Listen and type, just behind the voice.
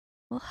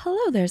Well,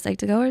 hello there,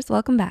 Psych2Goers,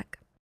 welcome back.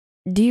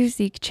 Do you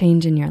seek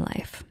change in your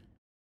life?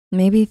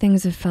 Maybe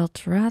things have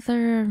felt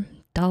rather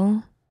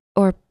dull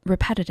or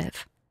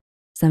repetitive.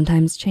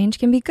 Sometimes change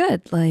can be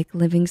good, like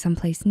living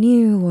someplace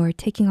new or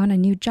taking on a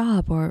new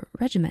job or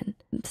regimen,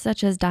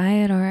 such as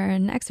diet or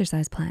an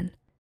exercise plan.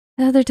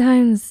 Other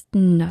times,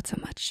 not so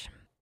much.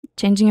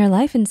 Changing your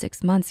life in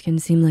 6 months can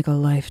seem like a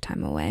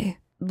lifetime away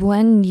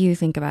when you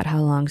think about how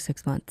long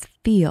 6 months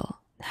feel.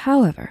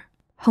 However,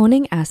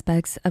 honing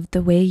aspects of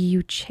the way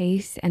you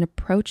chase and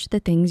approach the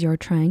things you're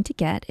trying to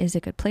get is a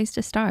good place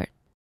to start.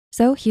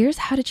 So here's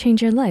how to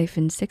change your life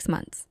in 6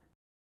 months.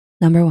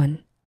 Number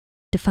 1,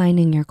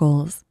 defining your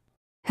goals.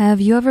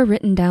 Have you ever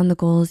written down the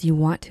goals you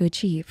want to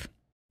achieve?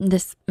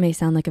 This may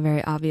sound like a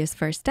very obvious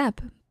first step,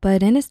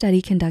 but in a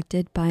study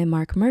conducted by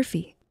Mark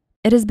Murphy,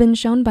 it has been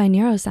shown by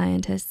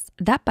neuroscientists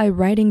that by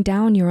writing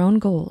down your own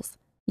goals,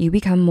 you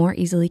become more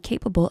easily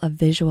capable of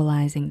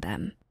visualizing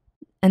them,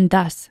 and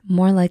thus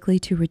more likely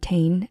to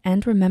retain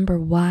and remember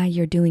why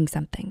you're doing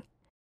something.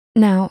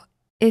 Now,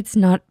 it's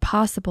not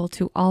possible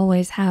to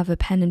always have a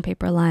pen and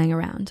paper lying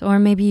around, or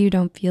maybe you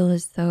don't feel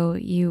as though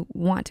you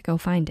want to go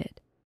find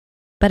it.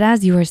 But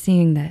as you are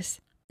seeing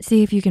this,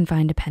 see if you can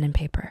find a pen and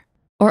paper,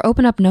 or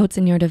open up notes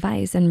in your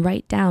device and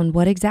write down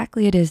what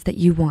exactly it is that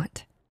you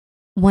want.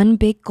 One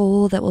big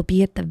goal that will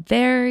be at the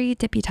very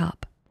tippy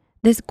top.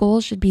 This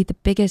goal should be the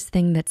biggest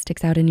thing that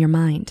sticks out in your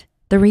mind,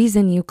 the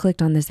reason you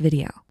clicked on this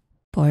video.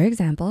 For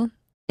example,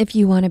 if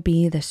you wanna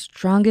be the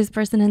strongest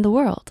person in the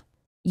world,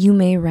 you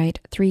may write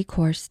 3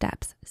 core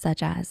steps,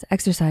 such as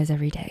exercise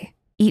every day,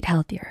 eat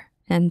healthier,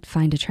 and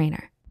find a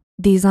trainer.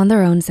 These on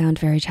their own sound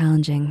very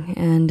challenging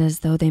and as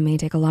though they may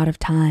take a lot of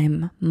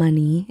time,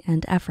 money,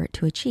 and effort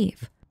to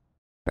achieve.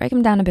 Break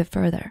them down a bit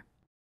further.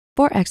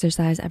 For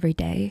exercise every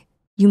day,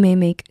 you may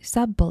make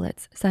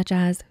sub-bullets such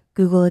as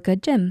Google a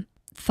good gym,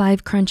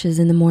 5 crunches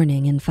in the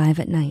morning and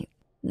 5 at night,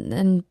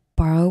 and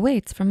borrow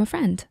weights from a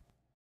friend.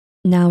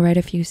 Now write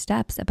a few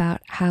steps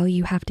about how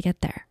you have to get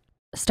there.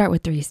 Start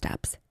with 3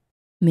 steps.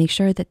 Make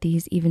sure that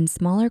these even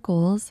smaller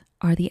goals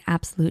are the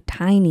absolute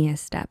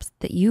tiniest steps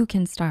that you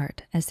can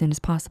start as soon as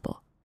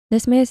possible.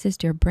 This may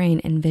assist your brain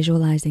in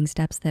visualizing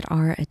steps that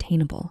are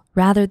attainable,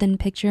 rather than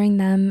picturing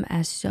them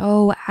as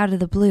so out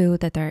of the blue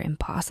that they're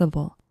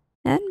impossible,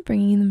 and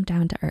bringing them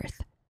down to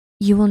earth.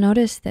 You will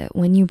notice that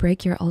when you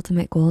break your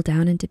ultimate goal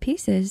down into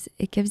pieces,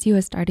 it gives you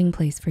a starting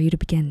place for you to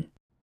begin.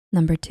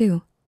 Number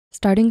 2,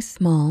 starting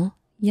small,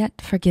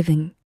 yet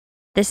forgiving.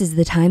 This is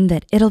the time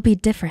that it'll be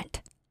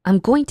different. I'm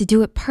going to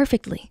do it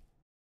perfectly.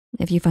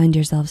 If you find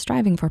yourself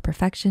striving for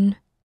perfection,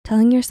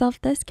 telling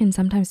yourself this can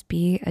sometimes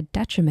be a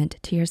detriment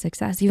to your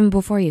success even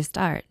before you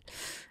start.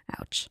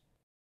 Ouch.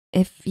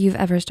 If you've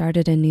ever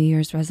started a New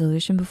Year's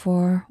resolution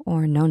before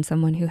or known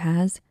someone who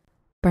has,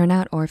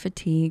 burnout or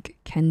fatigue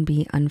can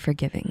be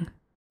unforgiving,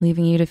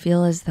 leaving you to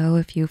feel as though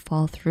if you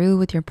fall through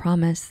with your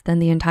promise, then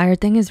the entire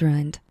thing is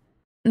ruined.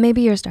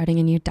 Maybe you're starting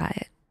a new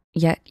diet,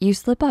 yet you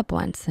slip up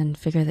once and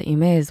figure that you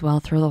may as well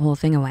throw the whole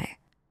thing away.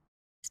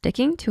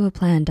 Sticking to a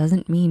plan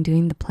doesn't mean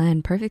doing the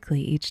plan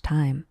perfectly each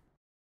time.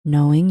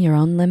 Knowing your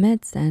own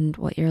limits and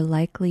what you're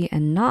likely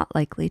and not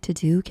likely to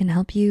do can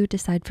help you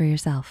decide for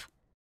yourself.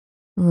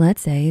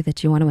 Let's say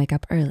that you wanna wake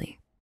up early.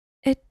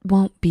 It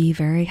won't be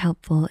very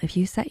helpful if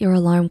you set your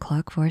alarm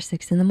clock for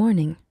 6 in the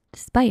morning,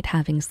 despite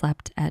having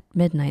slept at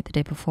midnight the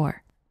day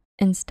before.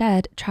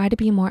 Instead, try to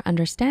be more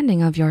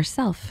understanding of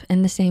yourself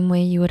in the same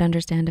way you would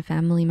understand a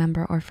family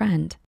member or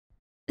friend.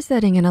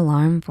 Setting an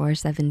alarm for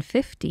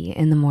 7:50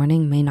 in the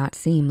morning may not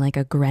seem like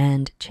a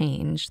grand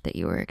change that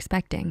you were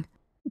expecting,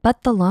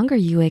 but the longer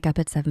you wake up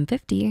at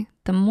 7:50,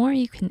 the more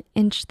you can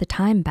inch the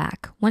time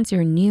back once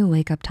your new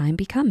wake up time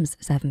becomes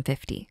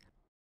 7:50.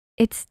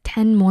 It's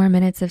 10 more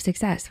minutes of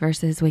success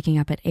versus waking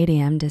up at 8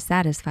 a.m.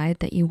 dissatisfied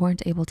that you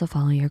weren't able to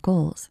follow your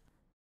goals.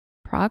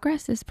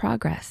 Progress is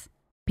progress.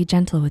 Be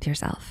gentle with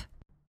yourself.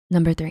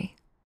 Number 3,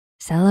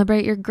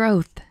 celebrate your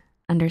growth.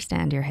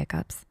 Understand your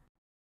hiccups.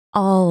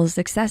 All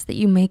success that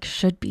you make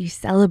should be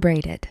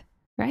celebrated,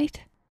 right?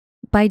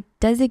 By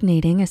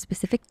designating a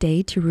specific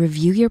day to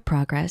review your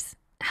progress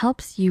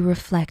helps you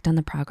reflect on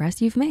the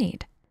progress you've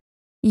made.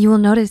 You will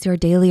notice your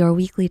daily or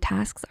weekly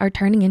tasks are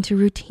turning into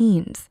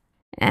routines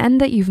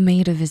and that you've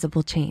made a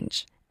visible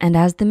change. And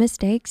as the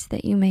mistakes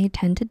that you made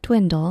tend to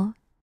dwindle,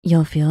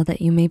 you'll feel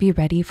that you may be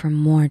ready for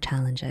more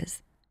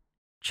challenges.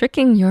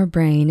 Tricking your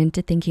brain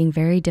into thinking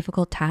very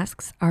difficult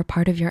tasks are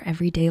part of your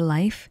everyday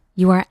life,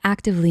 you are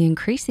actively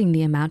increasing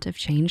the amount of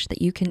change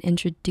that you can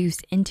introduce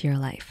into your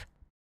life.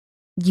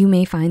 You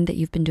may find that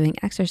you've been doing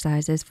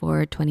exercises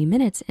for 20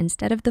 minutes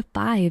instead of the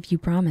 5 you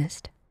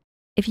promised.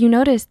 If you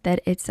notice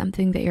that it's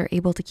something that you're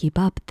able to keep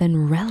up,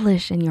 then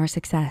relish in your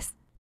success.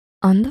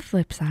 On the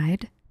flip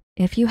side,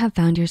 if you have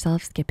found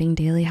yourself skipping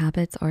daily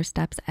habits or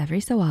steps every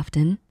so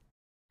often,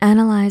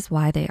 analyze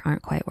why they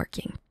aren't quite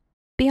working.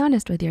 Be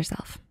honest with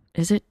yourself.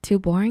 Is it too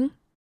boring?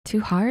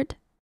 Too hard?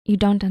 You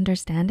don't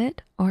understand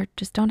it, or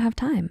just don't have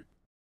time?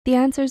 The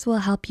answers will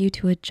help you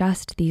to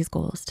adjust these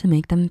goals to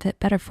make them fit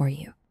better for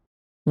you.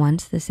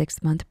 Once the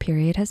 6-month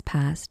period has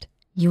passed,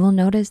 you will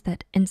notice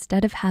that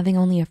instead of having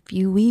only a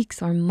few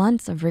weeks or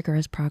months of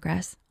rigorous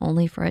progress,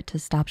 only for it to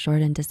stop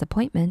short in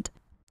disappointment,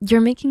 you're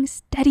making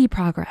steady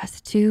progress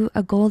to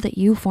a goal that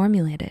you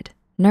formulated,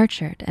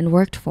 nurtured, and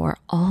worked for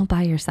all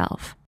by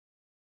yourself.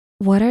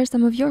 What are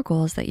some of your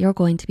goals that you're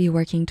going to be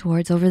working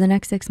towards over the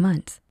next 6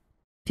 months?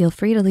 Feel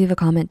free to leave a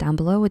comment down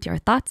below with your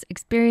thoughts,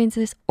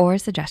 experiences, or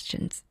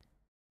suggestions.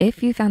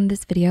 If you found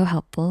this video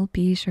helpful,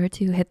 be sure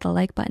to hit the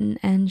like button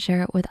and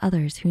share it with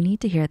others who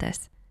need to hear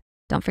this.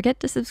 Don't forget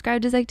to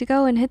subscribe to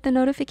Psych2Go and hit the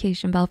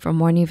notification bell for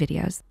more new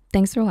videos.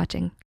 Thanks for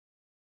watching.